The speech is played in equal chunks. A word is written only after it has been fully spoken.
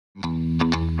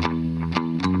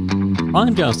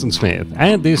I'm Justin Smith,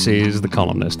 and this is The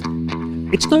Columnist.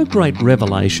 It's no great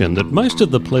revelation that most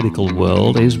of the political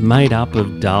world is made up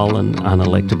of dull and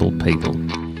unelectable people.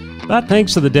 But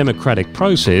thanks to the democratic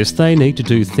process, they need to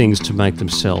do things to make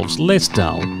themselves less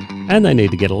dull, and they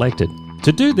need to get elected.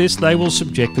 To do this, they will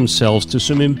subject themselves to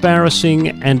some embarrassing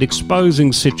and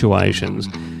exposing situations.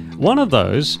 One of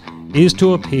those is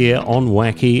to appear on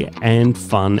wacky and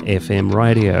fun FM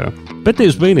radio. But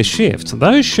there's been a shift.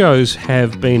 Those shows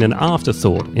have been an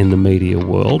afterthought in the media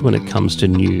world when it comes to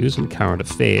news and current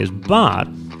affairs, but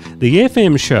the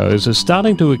FM shows are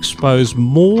starting to expose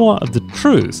more of the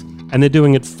truth, and they're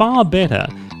doing it far better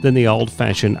than the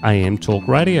old-fashioned AM talk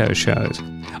radio shows.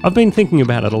 I've been thinking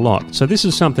about it a lot, so this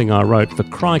is something I wrote for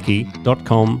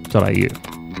crikey.com.au.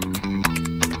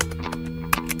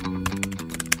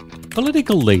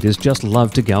 Political leaders just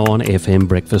love to go on FM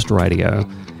breakfast radio.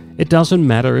 It doesn't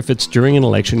matter if it's during an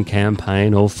election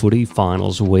campaign or footy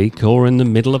finals week or in the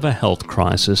middle of a health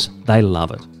crisis, they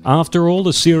love it. After all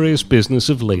the serious business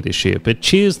of leadership, it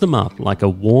cheers them up like a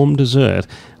warm dessert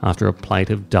after a plate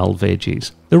of dull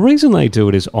veggies. The reason they do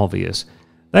it is obvious.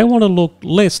 They want to look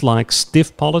less like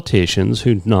stiff politicians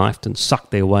who knifed and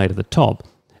sucked their way to the top,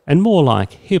 and more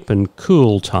like hip and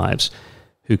cool types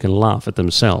who can laugh at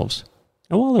themselves.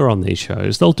 And while they're on these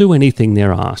shows, they'll do anything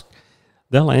they're asked.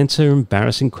 They'll answer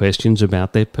embarrassing questions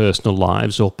about their personal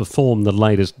lives or perform the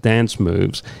latest dance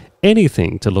moves,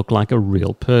 anything to look like a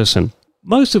real person.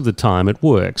 Most of the time it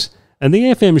works, and the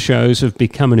FM shows have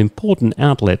become an important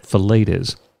outlet for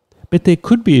leaders. But there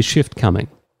could be a shift coming.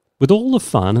 With all the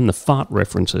fun and the fart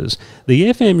references, the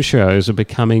FM shows are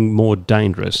becoming more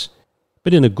dangerous,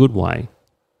 but in a good way.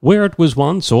 Where it was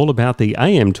once all about the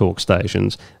AM talk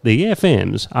stations, the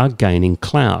FMs are gaining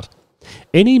clout.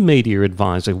 Any media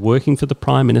advisor working for the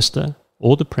Prime Minister,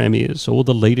 or the Premiers, or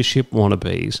the leadership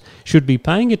wannabes should be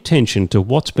paying attention to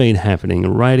what's been happening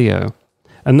in radio.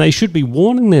 And they should be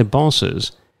warning their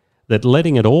bosses that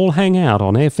letting it all hang out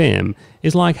on FM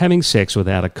is like having sex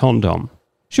without a condom.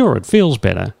 Sure, it feels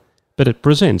better, but it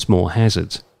presents more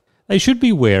hazards. They should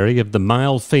be wary of the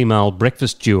male-female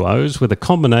breakfast duos with a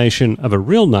combination of a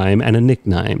real name and a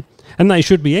nickname, and they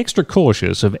should be extra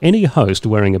cautious of any host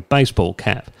wearing a baseball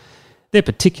cap. They're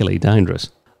particularly dangerous.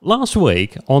 Last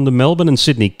week, on the Melbourne and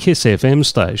Sydney KIIS FM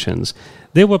stations,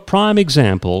 there were prime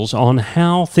examples on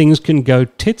how things can go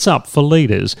tits up for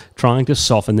leaders trying to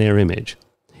soften their image.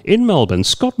 In Melbourne,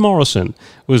 Scott Morrison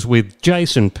was with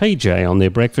Jace and PJ on their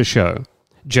breakfast show.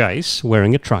 Jace,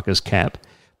 wearing a trucker's cap,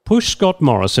 pushed Scott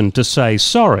Morrison to say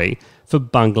sorry for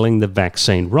bungling the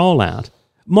vaccine rollout.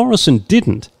 Morrison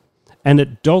didn't, and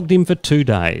it dogged him for 2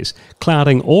 days,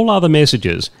 clouding all other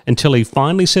messages until he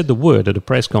finally said the word at a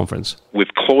press conference.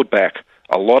 We've clawed back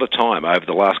a lot of time over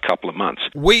the last couple of months.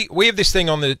 We have this thing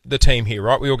on the team here,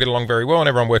 right? We all get along very well and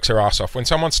everyone works their ass off. When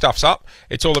someone stuffs up,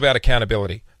 it's all about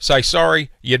accountability. Say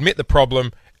sorry, you admit the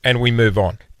problem, and we move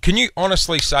on. Can you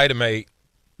honestly say to me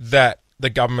that the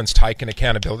government's taken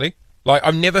accountability? Like,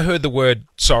 I've never heard the word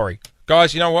sorry.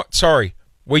 Guys, you know what? Sorry.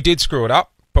 We did screw it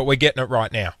up, but we're getting it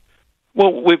right now.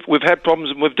 Well, we've had problems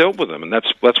and we've dealt with them, and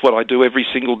that's what I do every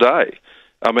single day.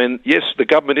 I mean, yes, the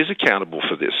government is accountable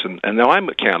for this, and I'm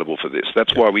accountable for this.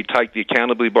 That's why we take the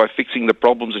accountability by fixing the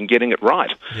problems and getting it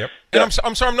right. Yep. And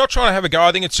I'm sorry, I'm not trying to have a go.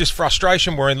 I think it's just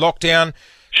frustration. We're in lockdown.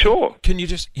 Sure. Can you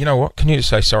just, you know what? Can you just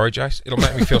say sorry, Jace? It'll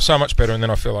make me feel so much better, and then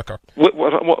I feel like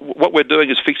What we're doing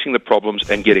is fixing the problems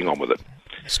and getting on with it.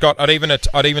 Scott, I'd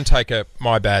even take a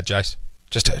my bad, Jace.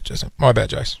 Just my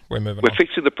bad, Jace. We're moving on. We're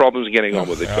fixing the problems and getting on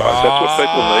with it, guys. That's what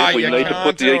people need. We need to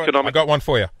put the economic... I got one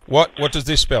for you. What does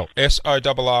this spell?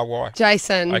 S-O-R-R-Y.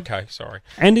 Jason. Okay, sorry.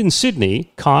 And in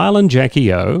Sydney, Kyle and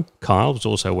Jackie O, Kyle was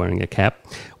also wearing a cap,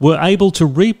 were able to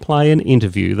replay an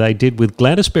interview they did with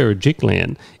Gladys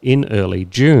Berejiklian in early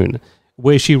June,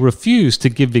 where she refused to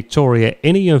give Victoria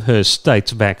any of her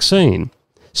state's vaccine,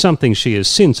 something she has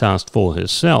since asked for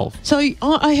herself. So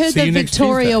I heard that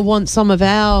Victoria wants some of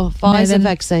our Pfizer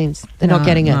vaccines. They're not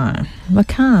getting it. No, I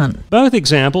can't. Both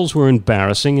examples were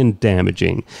embarrassing and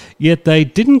damaging, yet they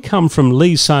didn't come from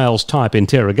Lee Sales-type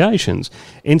interrogations.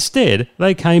 Instead,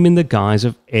 they came in the guise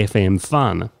of FM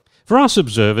fun. For us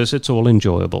observers, it's all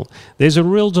enjoyable. There's a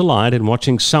real delight in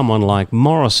watching someone like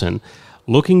Morrison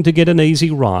looking to get an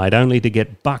easy ride only to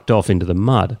get bucked off into the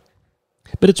mud.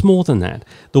 But it's more than that.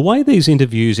 The way these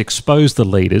interviews exposed the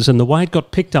leaders and the way it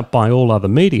got picked up by all other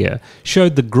media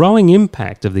showed the growing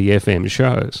impact of the FM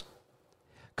shows.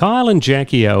 Kyle and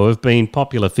Jackie O have been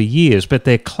popular for years, but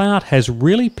their clout has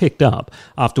really picked up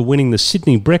after winning the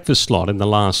Sydney breakfast slot in the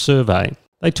last survey.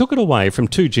 They took it away from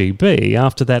 2GB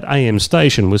after that AM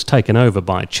station was taken over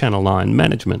by Channel 9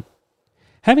 management.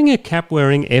 Having a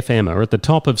cap-wearing FMer at the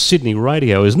top of Sydney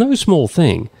radio is no small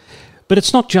thing. But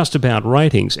it's not just about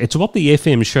ratings, it's what the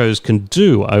FM shows can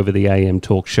do over the AM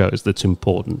talk shows that's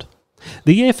important.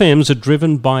 The FMs are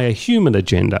driven by a human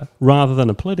agenda rather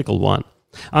than a political one.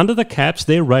 Under the caps,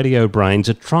 their radio brains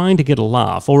are trying to get a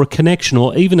laugh or a connection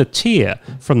or even a tear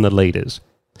from the leaders.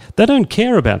 They don't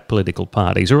care about political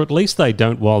parties, or at least they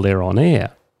don't while they're on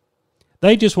air.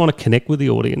 They just want to connect with the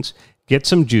audience, get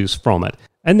some juice from it,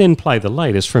 and then play the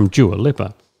latest from Dua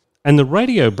Lipa. And the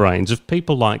radio brains of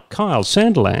people like Kyle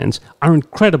Sandilands are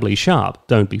incredibly sharp,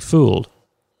 don't be fooled.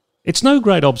 It's no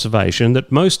great observation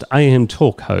that most AM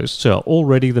talk hosts are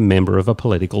already the member of a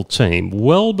political team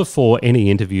well before any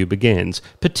interview begins,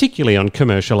 particularly on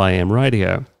commercial AM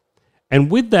radio. And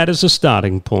with that as a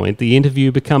starting point, the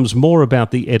interview becomes more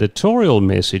about the editorial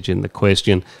message in the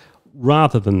question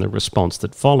rather than the response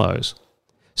that follows.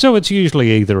 So it's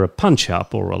usually either a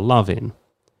punch-up or a love-in.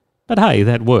 But hey,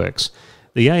 that works.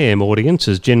 The AM audience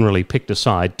is generally picked a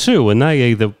side too, and they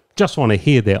either just want to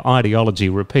hear their ideology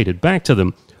repeated back to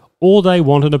them, or they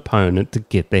want an opponent to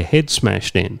get their head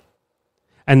smashed in.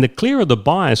 And the clearer the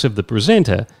bias of the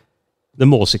presenter, the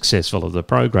more successful of the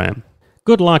program.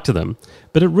 Good luck to them,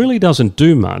 but it really doesn't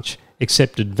do much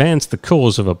except advance the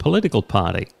cause of a political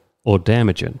party or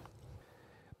damage it.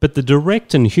 But the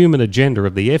direct and human agenda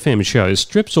of the FM shows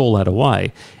strips all that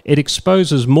away. It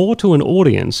exposes more to an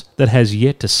audience that has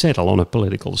yet to settle on a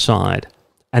political side.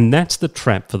 And that's the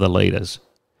trap for the leaders.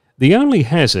 The only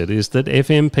hazard is that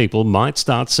FM people might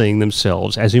start seeing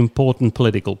themselves as important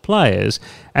political players,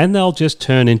 and they'll just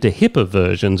turn into hipper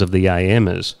versions of the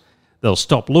AMers. They'll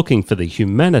stop looking for the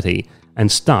humanity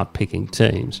and start picking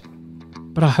teams.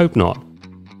 But I hope not.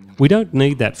 We don't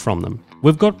need that from them.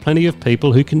 We've got plenty of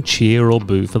people who can cheer or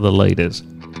boo for the leaders.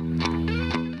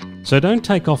 So don't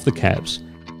take off the caps,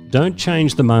 don't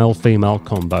change the male-female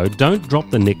combo, don't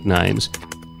drop the nicknames,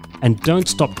 and don't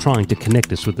stop trying to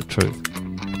connect us with the truth.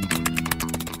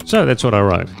 So that's what I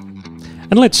wrote.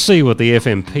 And let's see what the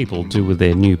FM people do with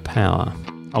their new power.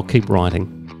 I'll keep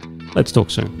writing. Let's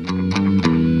talk soon.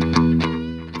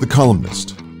 The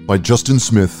Columnist by Justin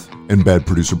Smith and Bad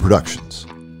Producer Productions.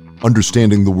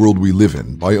 Understanding the world we live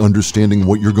in by understanding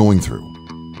what you're going through,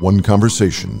 one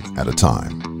conversation at a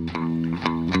time.